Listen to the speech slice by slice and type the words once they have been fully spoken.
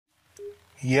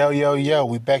Yo,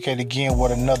 we back at it again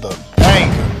with another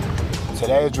banger.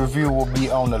 Today's review will be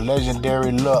on the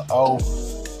legendary Lil,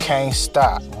 Can't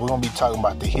Stop. We're going to be talking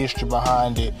about the history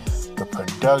behind it, the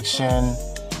production,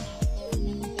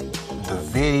 the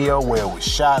video, where it was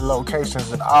shot,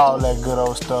 locations, and all that good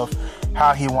old stuff,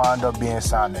 how he wound up being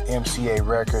signed to M.C.A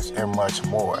records, and much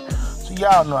more. So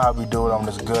y'all know how we do it on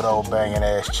this good old banging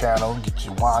ass channel. Get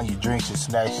your wine, your drinks, your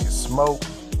snacks, your smoke.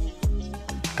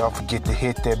 Don't forget to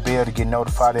hit that bell to get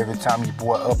notified every time your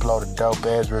boy upload a dope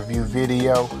ass review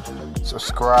video.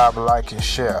 Subscribe, like, and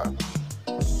share.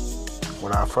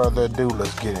 Without further ado,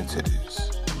 let's get into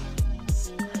this.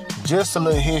 Just a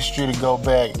little history to go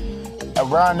back.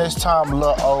 Around this time,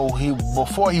 Lil,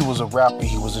 before he was a rapper,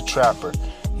 he was a trapper.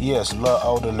 Yes,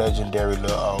 Lil, the legendary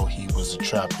Lil, he was a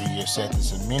trapper. He has said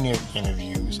this in many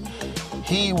interviews.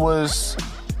 He was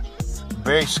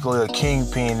basically a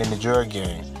kingpin in the drug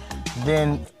game.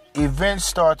 Then events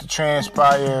start to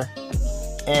transpire,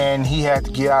 and he had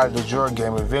to get out of the drug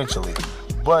game eventually.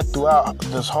 But throughout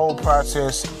this whole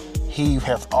process, he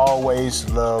have always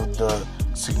loved the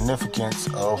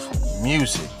significance of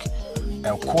music. And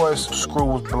of course, Screw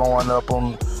was blowing up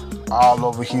on all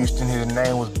over Houston. His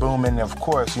name was booming. And of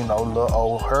course, you know,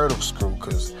 Lil heard of Screw,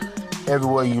 because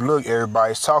everywhere you look,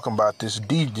 everybody's talking about this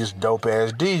dope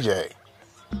ass DJ.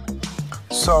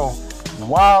 So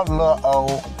while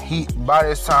Lil, by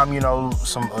this time, you know,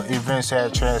 some events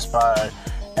had transpired,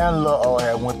 and Lil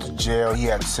had went to jail. He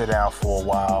had to sit down for a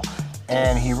while,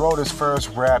 and he wrote his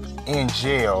first rap in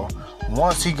jail.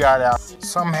 Once he got out,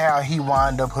 somehow he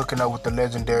wound up hooking up with the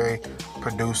legendary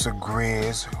producer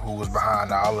Grizz, who was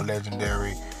behind all the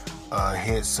legendary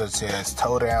hits such as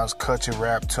Toe Down's Cut Your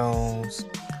Rap Tunes,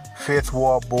 Fifth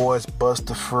Ward Boys,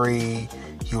 Busta Free.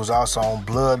 He was also on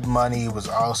Blood Money. He was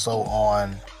also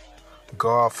on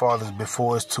Godfathers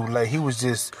Before It's Too Late. He was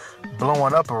just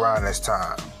blowing up around this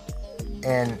time,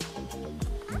 and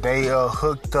they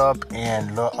hooked up,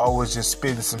 and Lil was just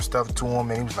spitting some stuff to him,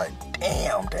 and he was like,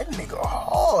 damn, that nigga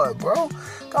hard, bro.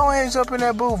 Go ahead and jump in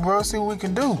that booth, bro, see what we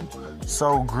can do.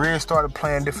 So Grizz started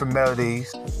playing different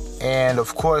melodies, and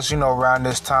of course, you know, around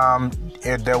this time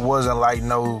there wasn't like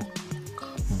no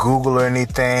Google or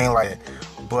anything like,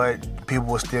 but people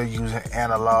were still using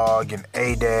analog and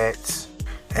ADATs,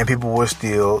 and people were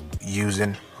still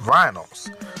using vinyls.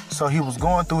 So he was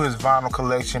going through his vinyl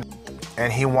collection,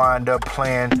 and he wound up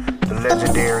playing the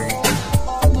legendary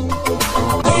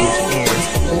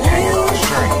Hanging on a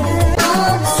String.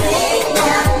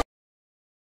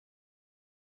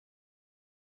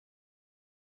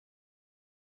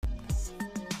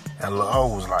 And Lil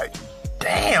was like,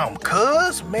 damn,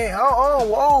 cuz, man,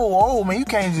 man, you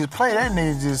can't just play that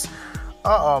nigga just,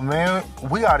 man,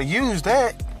 we gotta use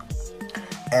that.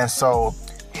 And so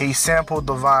he sampled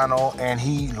the vinyl, and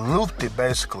he looped it,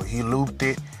 basically. He looped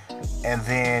it, and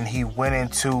then he went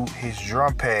into his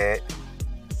drum pad.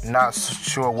 Not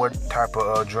sure what type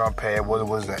of drum pad, whether it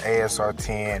was the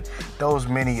ASR-10, those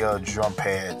mini drum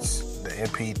pads, the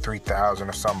MP3000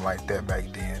 or something like that back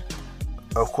then.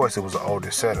 Of course, it was an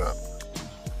older setup.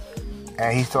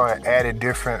 And he started adding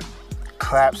different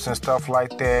claps and stuff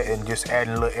like that, and just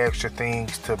adding little extra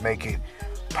things to make it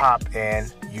pop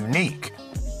and unique.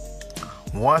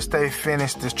 Once they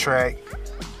finished this track,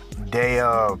 they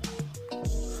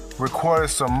recorded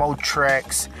some more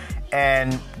tracks,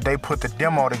 and they put the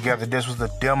demo together. This was the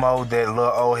demo that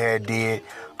Lil had did.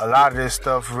 A lot of this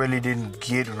stuff really didn't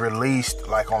get released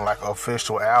like on like an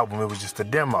official album. It was just a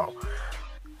demo.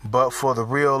 But for the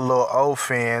real Lil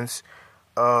fans,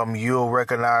 you'll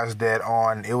recognize that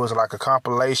it was like a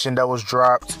compilation that was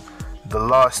dropped. The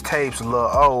Lost Tapes,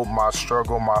 Lil, My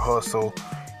Struggle, My Hustle.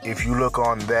 If you look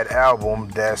on that album,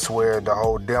 that's where the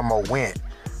whole demo went.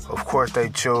 Of course, they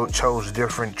chose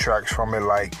different tracks from it,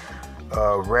 like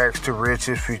Rags to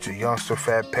Riches featured Youngster,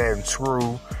 Fat Pat, and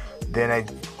Screw. Then they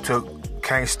took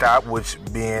Can't Stop, which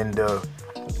being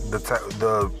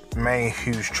the main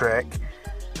huge track,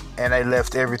 and they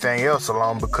left everything else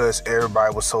alone because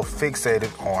everybody was so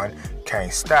fixated on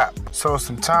Can't Stop. So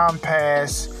some time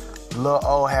passed.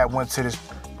 Lil had went to this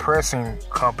pressing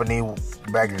company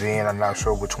back then. I'm not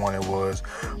sure which one it was,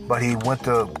 but he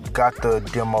got the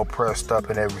demo pressed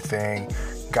up and everything.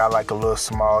 Got like a little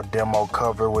small demo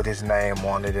cover with his name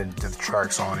on it and the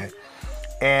tracks on it.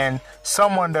 And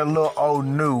someone that Lil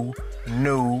knew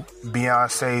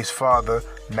Beyonce's father,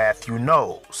 Matthew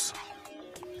Knowles.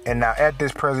 And now at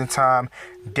this present time,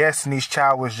 Destiny's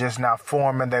Child was just not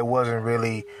forming. They wasn't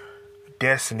really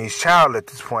Destiny's Child at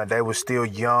this point. They were still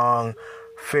young,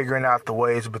 figuring out the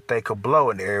ways but they could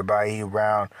blow, and everybody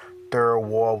around Third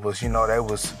Ward was, you know, they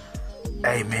was,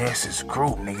 hey man, it's this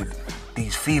group, nigga.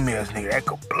 these females, nigga, that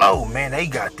could blow, man. They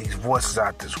got these voices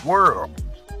out this world.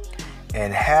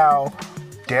 And how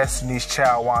Destiny's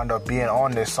Child wound up being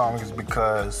on this song is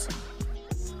because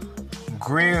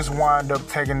Grizz wound up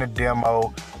taking the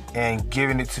demo and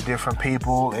giving it to different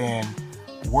people, and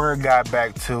word got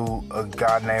back to a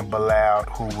guy named Bilal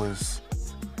who was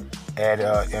at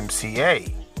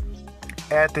M.C.A.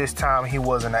 At this time, he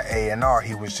wasn't an A&R,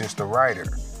 he was just a writer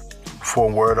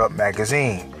for Word Up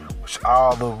magazine, which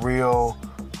all the real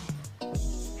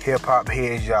hip-hop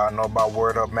heads, y'all know about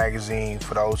Word Up magazine.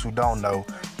 For those who don't know,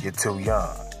 you're too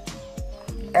young.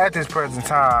 At this present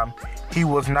time, he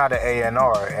was not an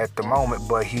A&R at the moment,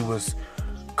 but he was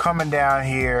coming down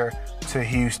here to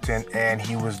Houston, and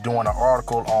he was doing an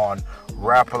article on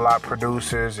Rap-A-Lot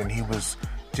producers, and he was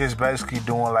just basically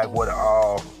doing like what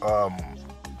all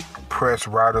press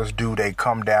writers do. They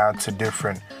come down to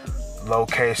different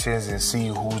locations and see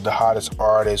who's the hottest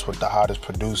artists, what the hottest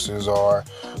producers are.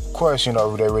 Of course, you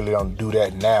know, they really don't do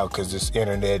that now because it's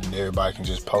internet and everybody can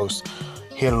just post,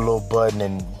 hit a little button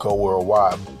and go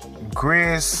worldwide.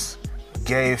 Grizz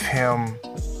gave him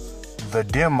the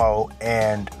demo,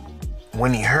 and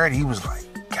when he heard it, he was like,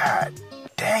 God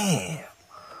damn,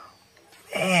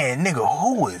 man, nigga,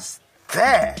 who is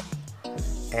that?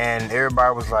 And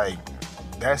everybody was like,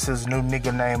 that's his new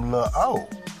nigga named Lil O.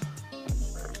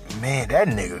 Man, that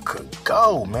nigga could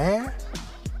go, man.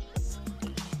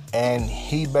 And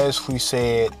he basically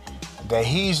said that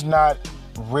he's not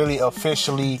really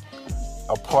officially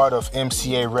a part of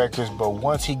M.C.A. Records, but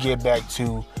once he get back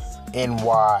to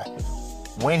NY,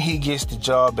 when he gets the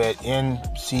job at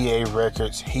M.C.A.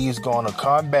 Records, he's going to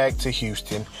come back to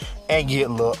Houston and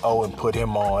get Lil O and put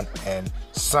him on and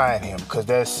sign him, because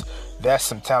that's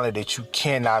some talent that you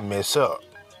cannot mess up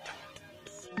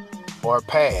or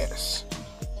pass.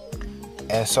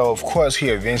 And so, of course, he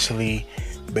eventually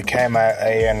became an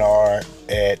A&R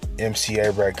at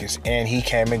M.C.A. Records, and he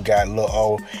came and got Lil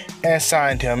O and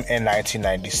signed him in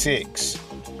 1996.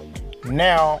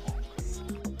 Now,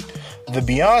 the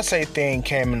Beyonce thing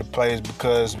came into place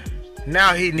because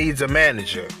now he needs a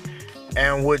manager,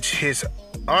 and which his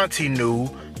auntie knew,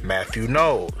 Matthew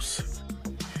knows.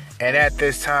 And at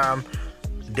this time,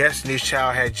 Destiny's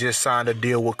Child had just signed a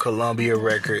deal with Columbia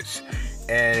Records,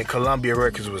 and Columbia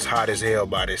Records was hot as hell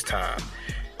by this time.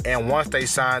 And once they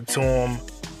signed to him,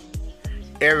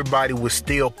 everybody was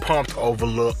still pumped over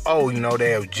Lil O. You know,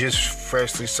 they have just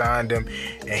freshly signed him,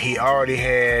 and he already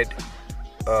had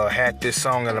this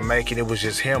song in the making. It was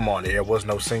just him on it. There was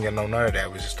no singing, no none of that.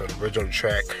 It was just an original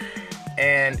track.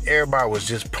 And everybody was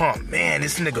just pumped. Man,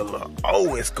 this nigga Lil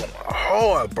O is going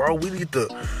hard, bro. We need to,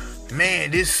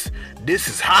 man, this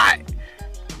is hot.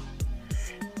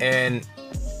 And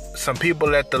some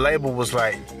people at the label was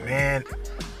like, man,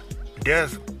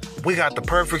 we got the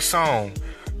perfect song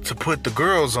to put the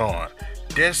girls on.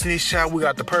 Destiny's Child, we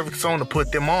got the perfect song to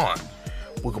put them on.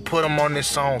 We could put them on this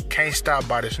song, Can't Stop,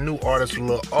 by this new artist,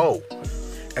 Lil O.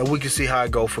 And we can see how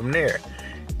it go from there.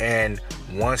 And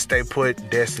once they put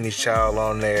Destiny's Child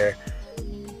on there,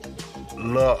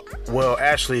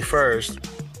 first,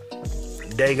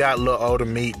 they got Lil O to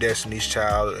meet Destiny's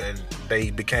Child, and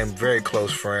they became very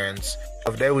close friends.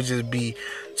 They would just be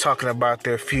talking about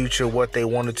their future, what they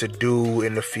wanted to do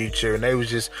in the future, and they was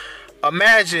just,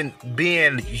 imagine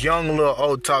being young Lil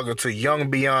O talking to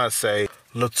young Beyonce,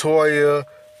 LaToya,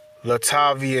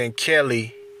 Latavia, and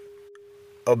Kelly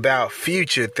about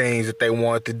future things that they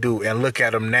wanted to do, and look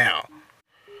at them now.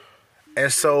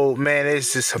 And so, man,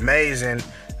 it's just amazing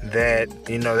that,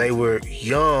 you know, they were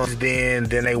young then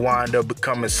they wind up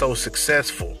becoming so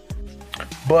successful.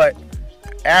 But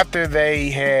after they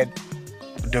had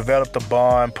developed a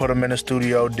bond, put them in the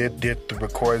studio, did the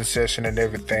recording session and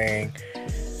everything,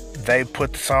 they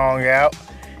put the song out,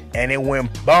 and it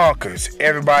went bonkers.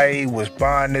 Everybody was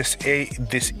buying this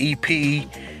EP, and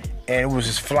it was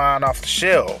just flying off the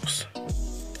shelves.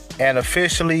 And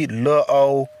officially, Lil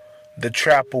O, the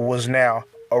Trapper, was now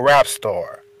a rap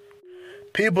star.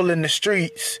 People in the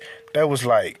streets, they was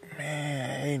like,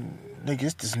 man, nigga,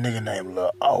 it's this nigga named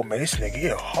Lil O, man, this nigga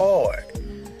here hard.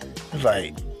 It was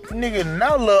like, nigga,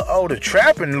 now Lil O, the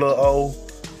trapping Lil O.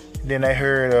 Then they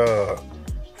heard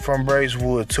From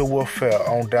Bracewood to Wolfell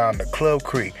on down to Club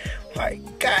Creek. Like,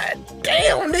 god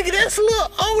damn, nigga, that's Lil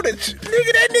O.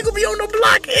 Nigga, that nigga be on the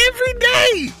block every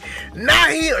day. Now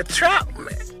he a trap,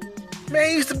 man. Man,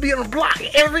 he used to be on the block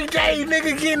every day,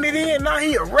 nigga, getting it in. Now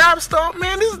he a rap star,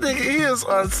 man. This nigga is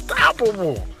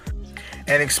unstoppable.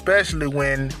 And especially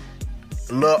when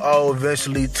Lil O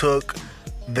eventually took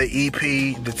the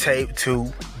EP, the tape,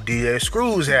 to DJ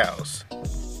Screw's house.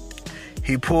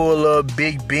 He pulled up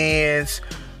big Benz,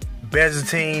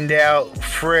 Bezzatined out,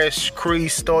 fresh,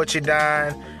 creased,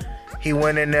 Storchidine. He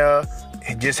went in there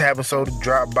and just happened so to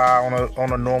drop by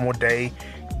on a normal day.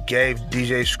 Gave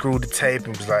DJ Screw the tape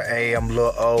and was like, hey, I'm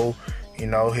Lil O. You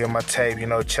know, hear my tape, you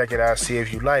know, check it out, see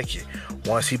if you like it.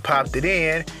 Once he popped it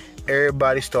in,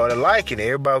 everybody started liking it.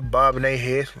 Everybody bobbing their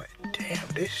heads like, damn,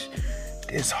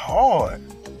 this hard.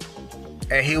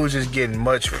 And he was just getting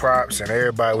much props, and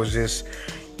everybody was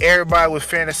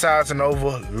fantasizing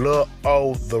over Lil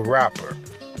O the rapper.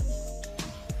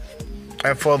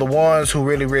 And for the ones who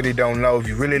really, really don't know, if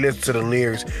you really listen to the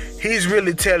lyrics, he's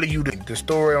really telling you the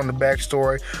story on the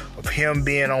backstory of him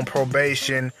being on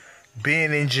probation,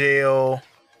 being in jail,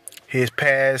 his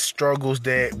past struggles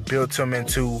that built him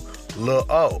into Lil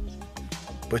O.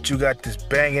 But you got this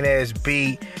banging ass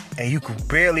beat, and you could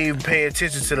barely even pay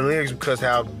attention to the lyrics because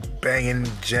how banging,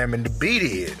 jamming the beat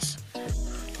is.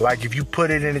 Like if you put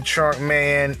it in the trunk,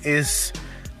 man, it's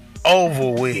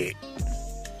over with.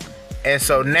 And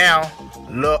so now,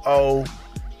 Lil O,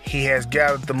 he has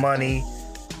gathered the money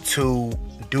to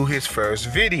do his first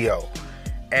video.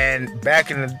 And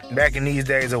back in these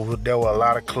days, there were a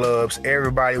lot of clubs.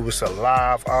 Everybody was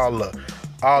alive. All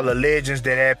the legends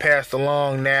that had passed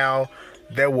along now,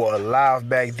 they were alive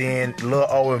back then. Lil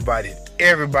O invited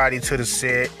everybody to the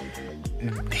set.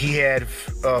 He had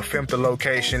filmed the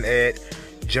location at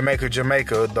Jamaica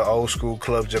Jamaica, the old school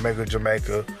club Jamaica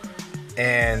Jamaica.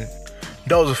 And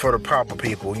those are for the proper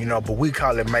people, you know, but we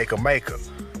call it Maker.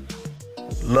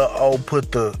 Lil O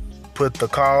put the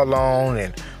call on,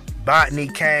 and Botany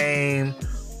came,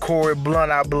 Corey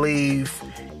Blunt, I believe.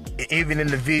 Even in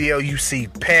the video, you see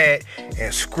Pat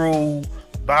and Screw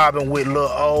bobbing with Lil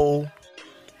O.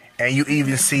 And you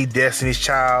even see Destiny's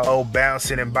Child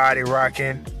bouncing and body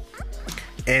rocking.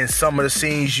 In some of the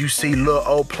scenes, you see Lil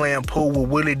O playing pool with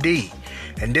Willie D.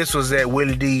 And this was at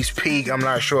Willie D's peak. I'm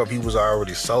not sure if he was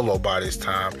already solo by this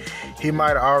time. He might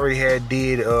have already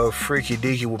did Freaky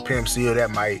Deaky with Pimp C.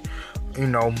 That might, you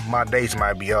know, my dates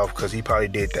might be off because he probably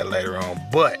did that later on.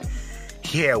 But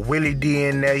he had Willie D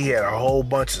in there. He had a whole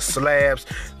bunch of slabs.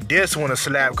 This one, the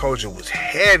slab culture was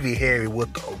heavy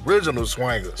with the original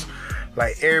swingers.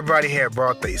 Like everybody had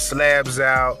brought their slabs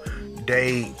out.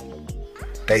 They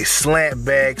slant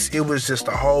backs. It was just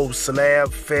a whole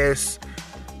slab fest.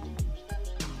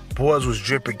 Boys was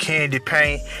dripping candy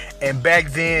paint. And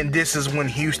back then, this is when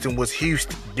Houston was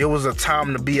Houston. There was a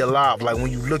time to be alive. Like when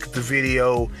you look at the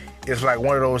video, it's like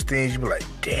one of those things you be like,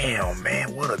 damn,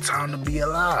 man, what a time to be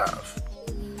alive.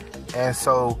 And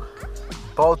so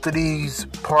both of these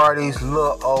parties,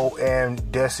 Lil O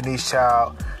and Destiny's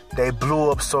Child, they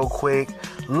blew up so quick.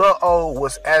 Lil O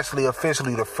was actually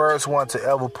officially the first one to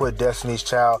ever put Destiny's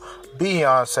Child,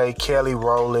 Beyonce, Kelly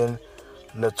Rowland,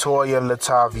 Latoya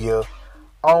Latavia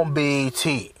on BET.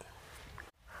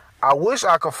 I wish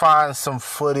I could find some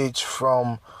footage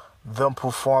from them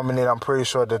performing it. I'm pretty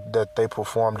sure that they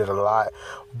performed it a lot.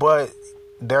 But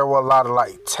there were a lot of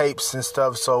like tapes and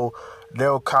stuff, so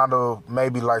there were kind of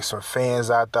maybe like some fans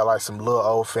out there, like some Lil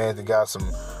O fans that got some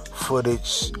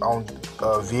footage on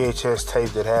VHS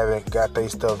tapes that haven't got their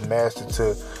stuff mastered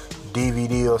to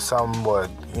DVD or something, or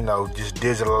you know, just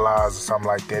digitalized or something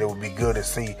like that. It would be good to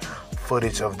see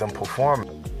footage of them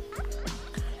performing.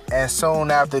 And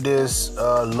soon after this,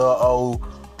 Lil O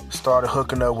started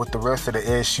hooking up with the rest of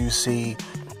the SUC.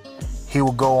 He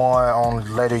would go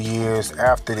on later years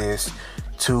after this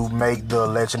to make the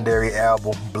legendary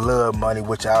album Blood Money,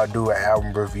 which I'll do an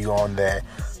album review on that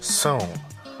soon.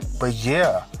 But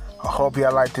yeah, I hope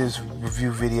y'all like this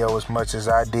review video as much as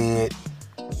I did.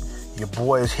 Your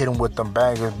boy is hitting with them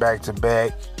bangers back to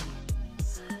back.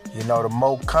 You know, the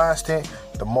more constant,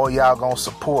 the more y'all gonna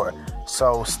support.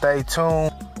 So stay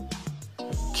tuned.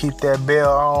 Keep that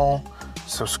bell on.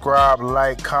 Subscribe,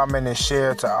 like, comment, and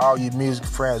share to all you music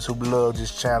friends who love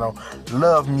this channel.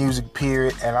 Love music,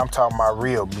 period. And I'm talking about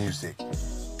real music.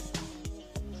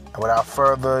 And without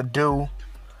further ado,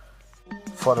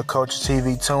 for the Culture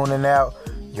TV tuning out,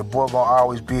 your boy gonna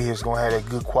always be here. It's gonna have that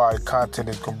good quality content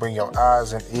that's gonna bring your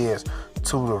eyes and ears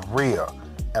to the real.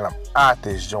 And I'm out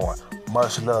this joint.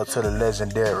 Much love to the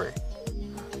legendary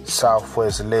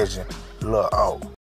Southwest legend, Lil O.